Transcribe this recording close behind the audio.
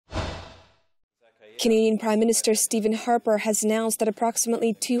Canadian Prime Minister Stephen Harper has announced that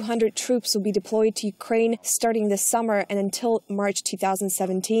approximately 200 troops will be deployed to Ukraine starting this summer and until March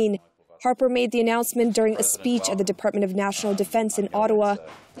 2017. Harper made the announcement during a speech at the Department of National Defence in Ottawa.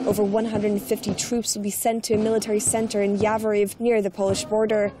 Over 150 troops will be sent to a military centre in Yavoriv near the Polish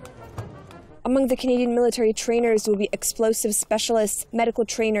border. Among the Canadian military trainers will be explosive specialists, medical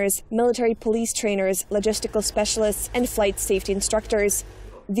trainers, military police trainers, logistical specialists, and flight safety instructors.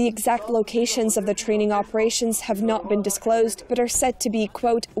 The exact locations of the training operations have not been disclosed, but are said to be,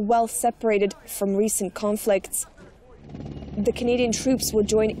 quote, well separated from recent conflicts. The Canadian troops will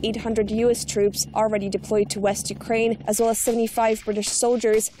join 800 US troops already deployed to West Ukraine, as well as 75 British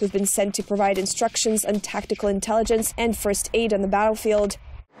soldiers who have been sent to provide instructions on tactical intelligence and first aid on the battlefield.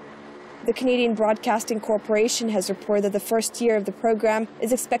 The Canadian Broadcasting Corporation has reported that the first year of the program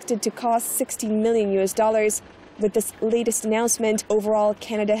is expected to cost $16 million US. With this latest announcement, overall,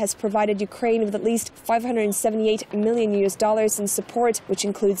 Canada has provided Ukraine with at least $578 million US in support, which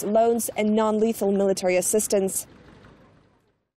includes loans and non-lethal military assistance.